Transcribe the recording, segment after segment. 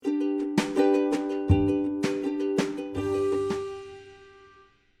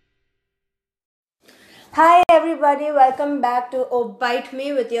Hi everybody, welcome back to Oh Bite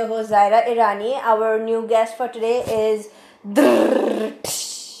Me with your host Zaira Irani. Our new guest for today is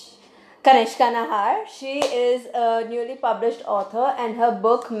Kanishka Nahar. She is a newly published author and her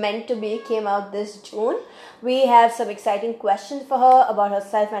book Meant to Be came out this June. We have some exciting questions for her about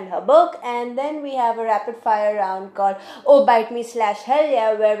herself and her book, and then we have a rapid fire round called Oh Bite Me / Hell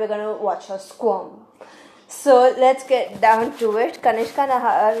Yeah, where we're gonna watch her squirm. So let's get down to it. Kanishka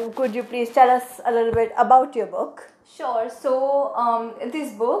Nahar, could you please tell us a little bit about your book? Sure. So,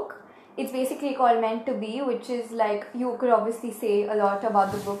 this book, it's basically called Meant to Be, which is like, you could obviously say a lot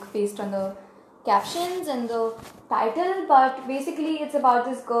about the book based on the captions and the title, but basically it's about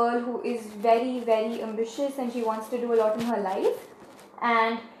this girl who is very, very ambitious and she wants to do a lot in her life.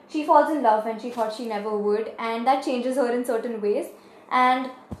 And she falls in love when she thought she never would, and that changes her in certain ways.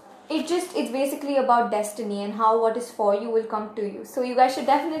 And it's basically about destiny and how what is for you will come to you. So you guys should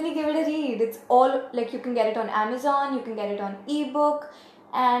definitely give it a read. It's all like, you can get it on Amazon, you can get it on ebook,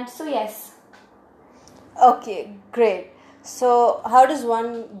 and so yes. Okay, great. So, how does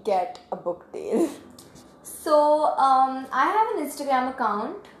one get a book deal? So, I have an Instagram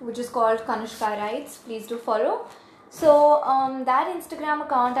account which is called Kanishka Writes. Please do follow. So, that Instagram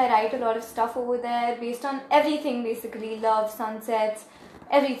account, I write a lot of stuff over there based on everything, basically love, sunsets,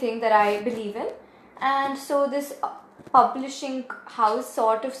 everything that I believe in. And so this publishing house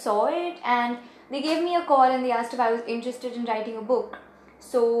sort of saw it, and they gave me a call and they asked if I was interested in writing a book.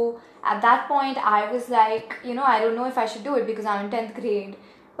 So at that point I was like, I don't know if I should do it because I'm in 10th grade.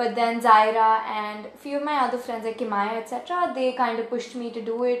 But then Zaira and a few of my other friends like Kimaya, etc., they kind of pushed me to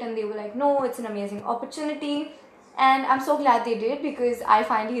do it, and they were like, no, it's an amazing opportunity. And I'm so glad they did, because I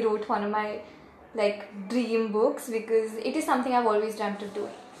finally wrote one of my dream books, because it is something I've always dreamt of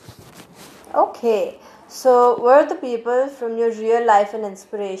doing. Okay, so were the people from your real life an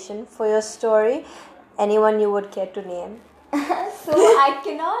inspiration for your story? Anyone you would care to name? So I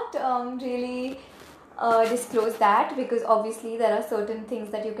cannot really disclose that, because obviously there are certain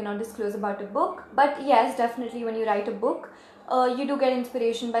things that you cannot disclose about a book. But yes, definitely when you write a book, you do get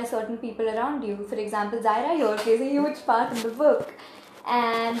inspiration by certain people around you. For example, Zaira here plays a huge part in the book.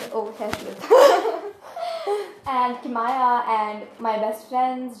 And oh, here she is. And Kimaya and my best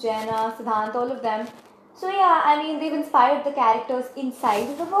friends, Jenna, Siddhant, all of them. So yeah, I mean, they've inspired the characters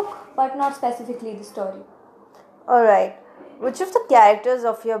inside the book, but not specifically the story. Alright, which of the characters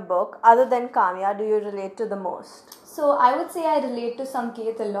of your book, other than Kamya, do you relate to the most? So I would say I relate to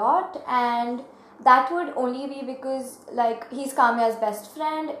Sanket a lot, and that would only be because he's Kamya's best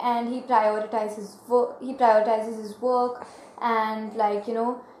friend, and he prioritizes work. He prioritizes his work, and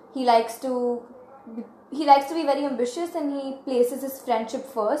he likes to he likes to be very ambitious, and he places his friendship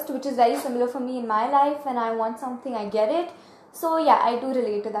first, which is very similar for me in my life. When I want something, I get it. So yeah, I do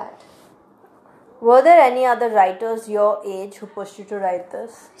relate to that. Were there any other writers your age who pushed you to write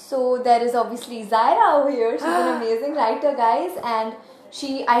this? So there is obviously Zaira over here. She's an amazing writer, guys, and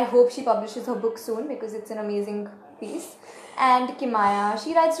I hope she publishes her book soon, because it's an amazing piece. And Kimaya,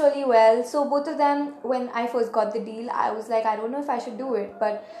 she writes really well. So both of them, when I first got the deal, I was like, I don't know if I should do it,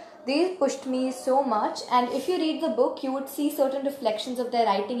 but they pushed me so much. And if you read the book, you would see certain reflections of their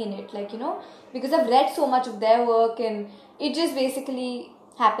writing in it, because I've read so much of their work, and it just basically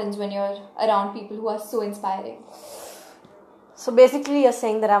happens when you're around people who are so inspiring. So basically you're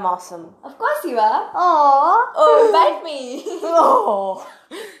saying that I'm awesome. Of course you are. Aww. Oh, bite me. Oh,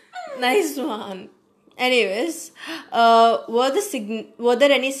 nice one. Anyways, were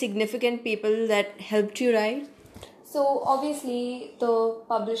there any significant people that helped you write? So obviously the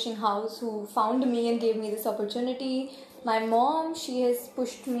publishing house who found me and gave me this opportunity. My mom, she has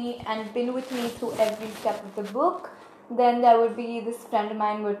pushed me and been with me through every step of the book. Then there would be this friend of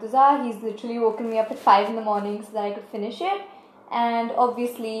mine, Murtaza. He's literally woken me up at 5 in the morning so that I could finish it. And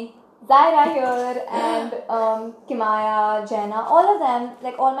obviously Zaira here and Kimaya, Jenna, all of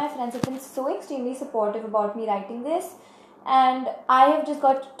them, all my friends have been so extremely supportive about me writing this. And I have just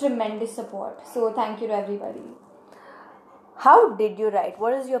got tremendous support. So thank you to everybody. How did you write?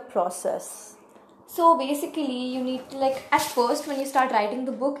 What is your process? So basically, you need to at first when you start writing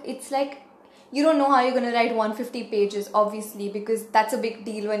the book, it's you don't know how you're going to write 150 pages, obviously, because that's a big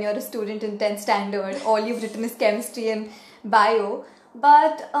deal when you're a student in 10th standard. All you've written is chemistry and bio.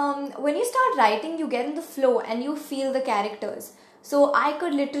 But when you start writing, you get in the flow and you feel the characters. So I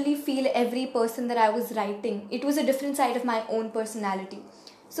could literally feel every person that I was writing. It was a different side of my own personality.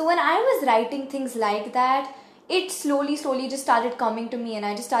 So when I was writing things like that, it slowly just started coming to me, and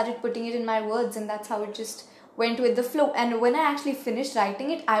I just started putting it in my words, and that's how it just went with the flow. And when I actually finished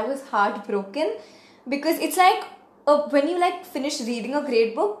writing it, I was heartbroken, because it's when you like finish reading a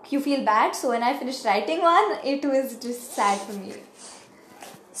great book, you feel bad. So when I finished writing one, it was just sad for me.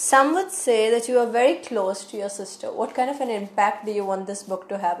 Some would say that you are very close to your sister. What kind of an impact do you want this book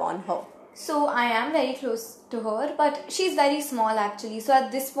to have on her? So I am very close to her, but she's very small actually. So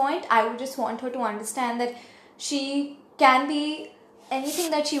at this point, I would just want her to understand that she can be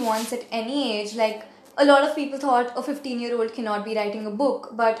anything that she wants at any age. Like, a lot of people thought a 15-year-old cannot be writing a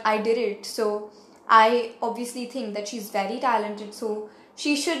book, but I did it. So I obviously think that she's very talented. So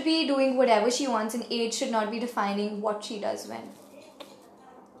she should be doing whatever she wants, and age should not be defining what she does when.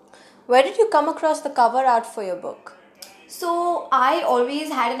 Where did you come across the cover art for your book? So I always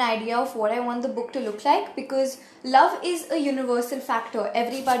had an idea of what I want the book to look like, because love is a universal factor.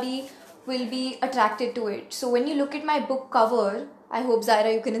 Everybody will be attracted to it. So when you look at my book cover, I hope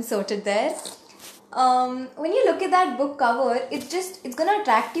Zaira you can insert it there. When you look at that book cover, it's gonna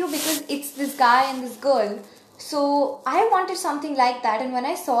attract you because it's this guy and this girl. So I wanted something like that, and when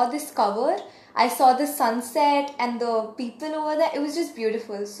I saw this cover, I saw the sunset and the people over there. It was just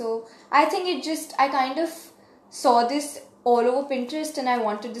beautiful. So I think I kind of saw this all over Pinterest and I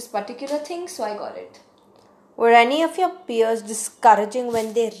wanted this particular thing, so I got it. Were any of your peers discouraging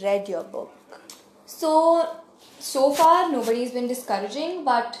when they read your book? So far nobody's been discouraging,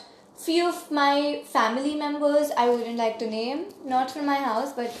 but few of my family members, I wouldn't like to name, not from my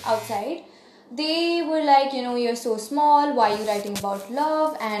house but outside, they were like, you're so small, why are you writing about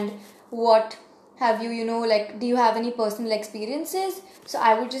love, and what have you, like, do you have any personal experiences? So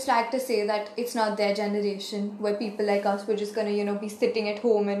I would just like to say that it's not their generation where people like us were just gonna, be sitting at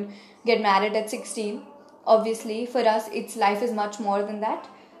home and get married at 16. Obviously, for us, life is much more than that.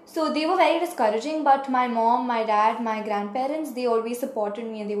 So they were very discouraging, but my mom, my dad, my grandparents, they always supported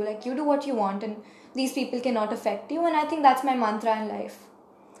me and they were like, you do what you want and these people cannot affect you. And I think that's my mantra in life.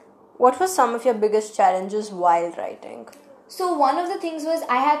 What were some of your biggest challenges while writing? So one of the things was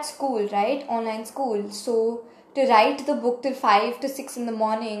I had school, right? Online school. So to write the book till 5 to 6 in the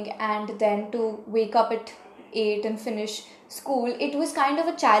morning and then to wake up at 8 and finish school, it was kind of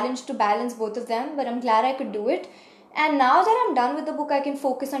a challenge to balance both of them, but I'm glad I could do it. And now that I'm done with the book, I can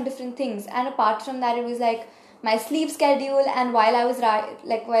focus on different things. And apart from that, it was like my sleep schedule, and while I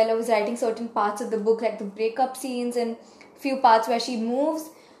was writing certain parts of the book, like the breakup scenes and few parts where she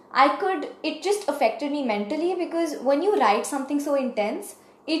moves, it just affected me mentally, because when you write something so intense,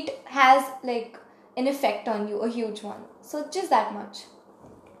 it has like an effect on you, a huge one. So just that much.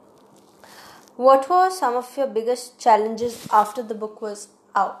 What were some of your biggest challenges after the book was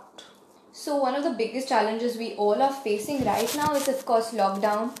out? So one of the biggest challenges we all are facing right now is, of course,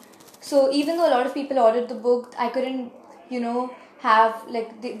 lockdown. So even though a lot of people ordered the book, I couldn't, have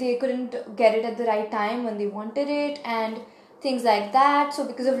like they couldn't get it at the right time when they wanted it and things like that. So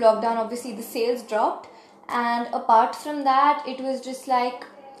because of lockdown, obviously the sales dropped. And apart from that, it was just like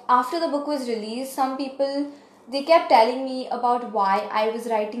after the book was released, some people, they kept telling me about why I was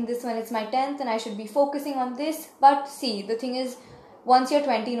writing this when it's my 10th and I should be focusing on this. But see, the thing is, once you're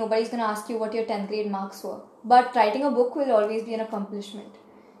 20, nobody's going to ask you what your 10th grade marks were. But writing a book will always be an accomplishment.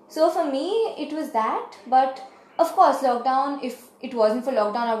 So for me, it was that. But of course, lockdown, if it wasn't for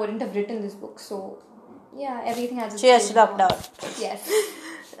lockdown, I wouldn't have written this book. So yeah, everything has its Cheers to lockdown. Yes.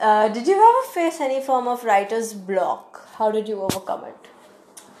 Did you ever face any form of writer's block? How did you overcome it?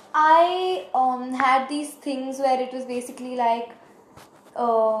 I had these things where it was basically like,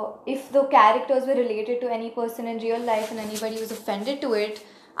 if the characters were related to any person in real life and anybody was offended to it,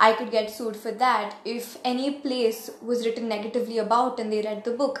 I could get sued for that. If any place was written negatively about and they read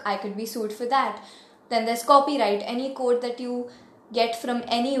the book, I could be sued for that. Then there's copyright. Any quote that you get from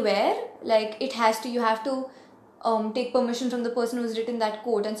anywhere, like you have to take permission from the person who's written that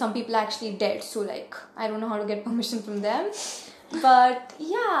quote, and some people are actually dead, so like I don't know how to get permission from them. But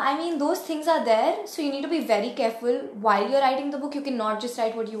yeah, I mean, those things are there, so you need to be very careful while you're writing the book. You cannot just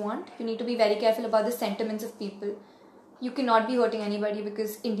write what you want. You need to be very careful about the sentiments of people. You cannot be hurting anybody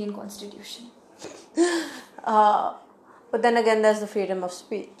because Indian Constitution. But then again, there's the freedom of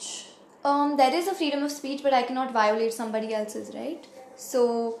speech. There is a freedom of speech, but I cannot violate somebody else's, right?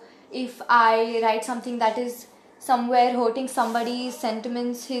 So if I write something that is somewhere hurting somebody's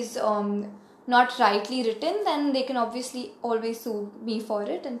sentiments, his not rightly written, then they can obviously always sue me for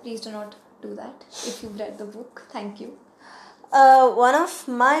it, and please do not do that if you've read the book. Thank you. One of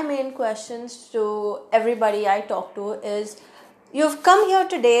my main questions to everybody I talk to is, you've come here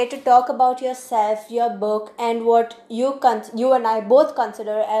today to talk about yourself, your book, and what you and I both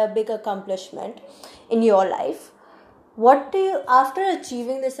consider a big accomplishment in your life. What do you, after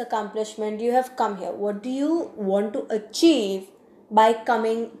achieving this accomplishment, you have come here, what do you want to achieve by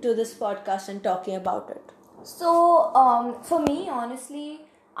coming to this podcast and talking about it? So, for me, honestly,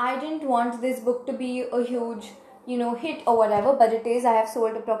 I didn't want this book to be a huge, hit or whatever, but it is. I have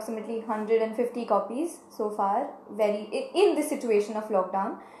sold approximately 150 copies so far, in this situation of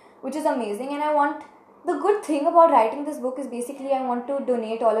lockdown, which is amazing. And the good thing about writing this book is basically I want to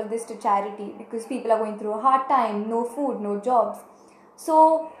donate all of this to charity because people are going through a hard time, no food, no jobs.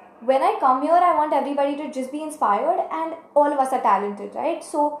 So, when I come here, I want everybody to just be inspired, and all of us are talented, right?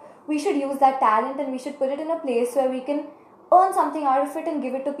 So, we should use that talent and we should put it in a place where we can earn something out of it and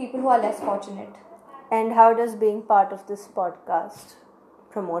give it to people who are less fortunate. And how does being part of this podcast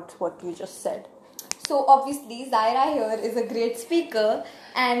promote what you just said? So obviously Zaira here is a great speaker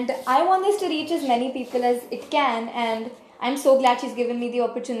and I want this to reach as many people as it can, and I'm so glad she's given me the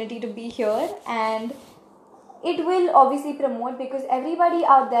opportunity to be here, and it will obviously promote because everybody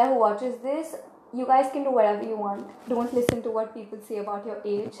out there who watches this, you guys can do whatever you want. Don't listen to what people say about your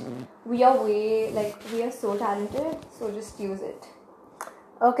age. We are so talented, so just use it.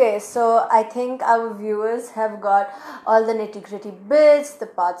 Okay, so I think our viewers have got all the nitty-gritty bits, the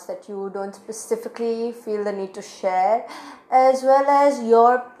parts that you don't specifically feel the need to share, as well as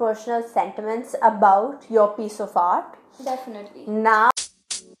your personal sentiments about your piece of art. Definitely. Now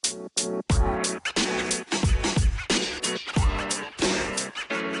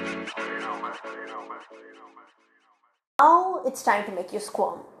it's time to make you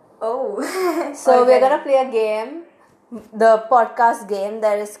squirm. Oh. So we're gonna play a game, the podcast game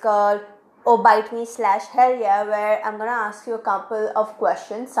that is called Oh Bite Me / Hell Yeah, where I'm gonna ask you a couple of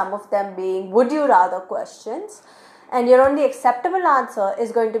questions, some of them being would you rather questions, and your only acceptable answer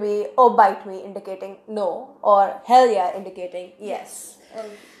is going to be Oh Bite Me indicating no, or Hell Yeah indicating yes.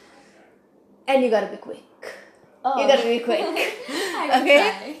 And you gotta be quick. You gotta be quick.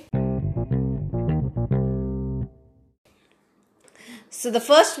 Okay? So the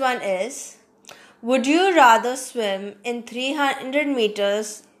first one is, would you rather swim in 300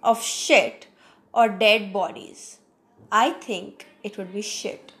 meters of shit or dead bodies? I think it would be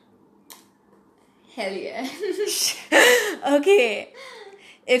shit. Hell yeah. Okay.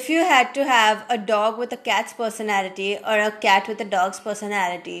 If you had to have a dog with a cat's personality or a cat with a dog's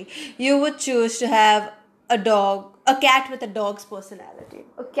personality, you would choose to have a cat with a dog's personality.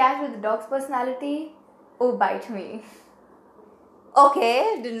 A cat with a dog's personality? Oh, bite me.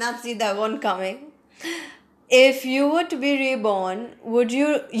 Okay, did not see that one coming. If you were to be reborn,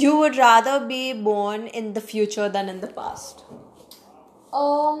 you would rather be born in the future than in the past?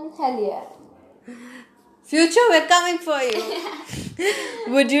 Hell yeah. Future, we're coming for you.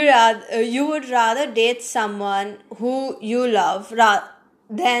 You would rather date someone who you love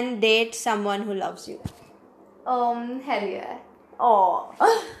than date someone who loves you? Hell yeah. Oh,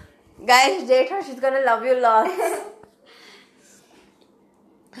 guys, date her. She's gonna love you lots.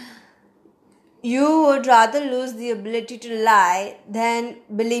 You would rather lose the ability to lie than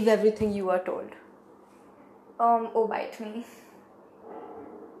believe everything you are told? Oh, bite me.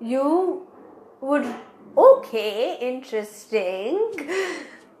 You would... Okay, interesting.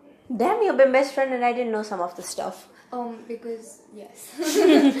 Damn, you're my best friend and I didn't know some of the stuff. Because, yes.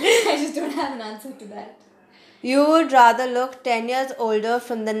 I just don't have an answer to that. You would rather look 10 years older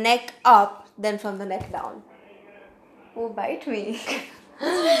from the neck up than from the neck down? Oh, bite me.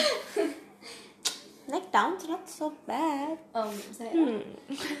 Neck down's not so bad. Sorry.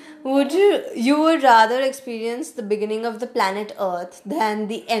 You would rather experience the beginning of the planet Earth than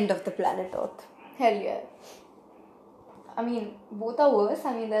the end of the planet Earth? Hell yeah. I mean, both are worse.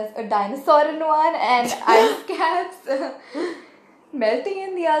 I mean, there's a dinosaur in one and ice caps melting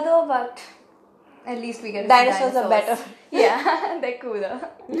in the other, but at least we get to see dinosaurs are better. Yeah, they're cooler.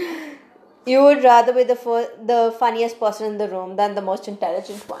 You would rather be the funniest person in the room than the most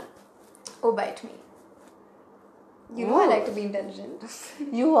intelligent one? Oh, bite me. You know I like to be intelligent.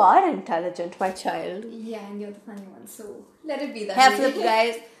 You are intelligent, my child. Yeah, and you're the funny one, so let it be that Hair way. flip,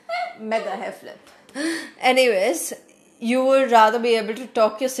 guys. Mega hair flip. Anyways, you would rather be able to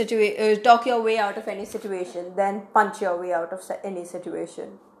talk your way out of any situation than punch your way out of any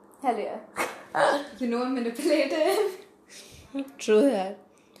situation? Hell yeah. You know I'm manipulative. True that.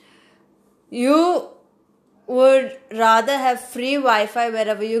 You would rather have free Wi-Fi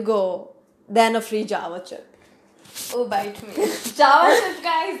wherever you go than a free Java chip? Oh, bite me. Java chip,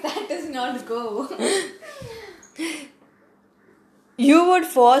 guys, that does not go. You would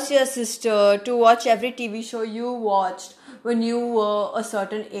force your sister to watch every TV show you watched when you were a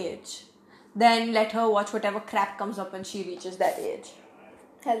certain age. Then let her watch whatever crap comes up when she reaches that age.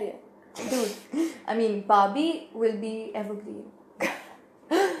 Hell yeah. Dude, I mean, Barbie will be evergreen.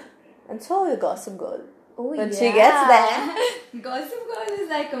 And so will Gossip Girl. Oh, when she gets there. Gossip Girl is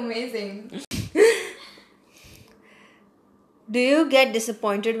like amazing. Do you get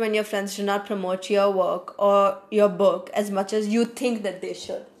disappointed when your friends do not promote your work or your book as much as you think that they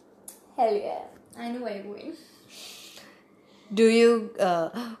should? Hell yeah. I know where you're going. Do you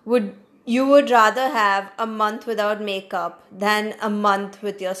would rather have a month without makeup than a month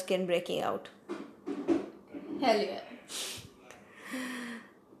with your skin breaking out? Hell yeah.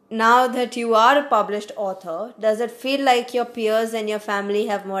 Now that you are a published author, does it feel like your peers and your family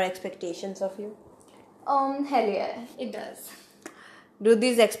have more expectations of you? Hell yeah, it does. Do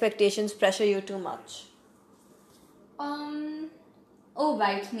these expectations pressure you too much? Oh,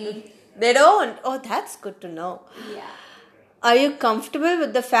 bite me. They don't. Oh, that's good to know. Yeah. Are you comfortable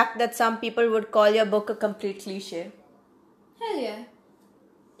with the fact that some people would call your book a complete cliche? Hell yeah.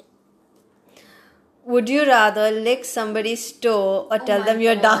 Would you rather lick somebody's toe or tell my them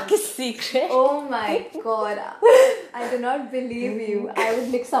your God. darkest secret? Oh my god. I do not believe you. I would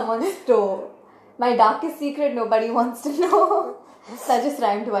lick someone's toe. My darkest secret nobody wants to know. That just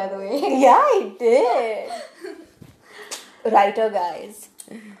rhymed, by the way. Yeah, I did. Writer guys.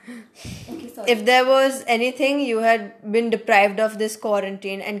 Okay, sorry. If there was anything you had been deprived of this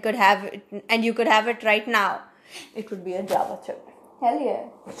quarantine and could have it, and you could have it right now, it would be a Java chip. Hell yeah.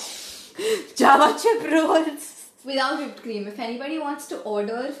 Java chip rolls. Without whipped cream. If anybody wants to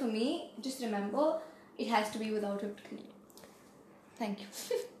order for me, just remember it has to be without whipped cream. Thank you.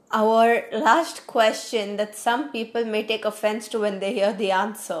 Our last question that some people may take offense to when they hear the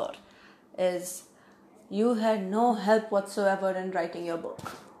answer is, you had no help whatsoever in writing your book.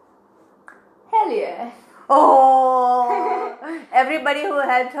 Hell yeah. Oh, everybody who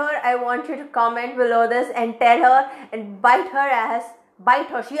helped her, I want you to comment below this and tell her and bite her ass. Bite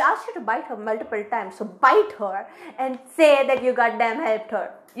her. She asked you to bite her multiple times. So bite her and say that you goddamn helped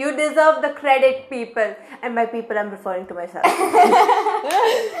her. You deserve the credit, people. And by people, I'm referring to myself.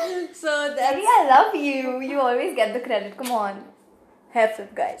 So that's... Baby, I love you. You always get the credit. Come on. Have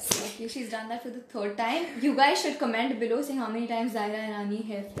it, guys. Okay, she's done that for the third time. You guys should comment below saying how many times Zaira and Ani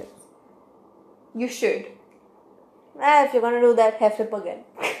hair flips. You should. If you're gonna do that, hair flip again.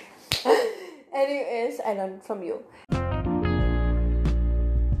 Anyways, I learned from you.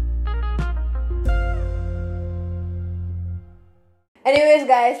 Anyways,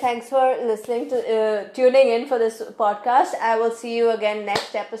 guys, thanks for listening to tuning in for this podcast. I will see you again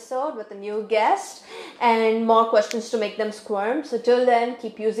next episode with a new guest and more questions to make them squirm. So till then,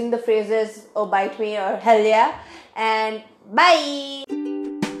 keep using the phrases "oh bite me" or "hell yeah," and bye.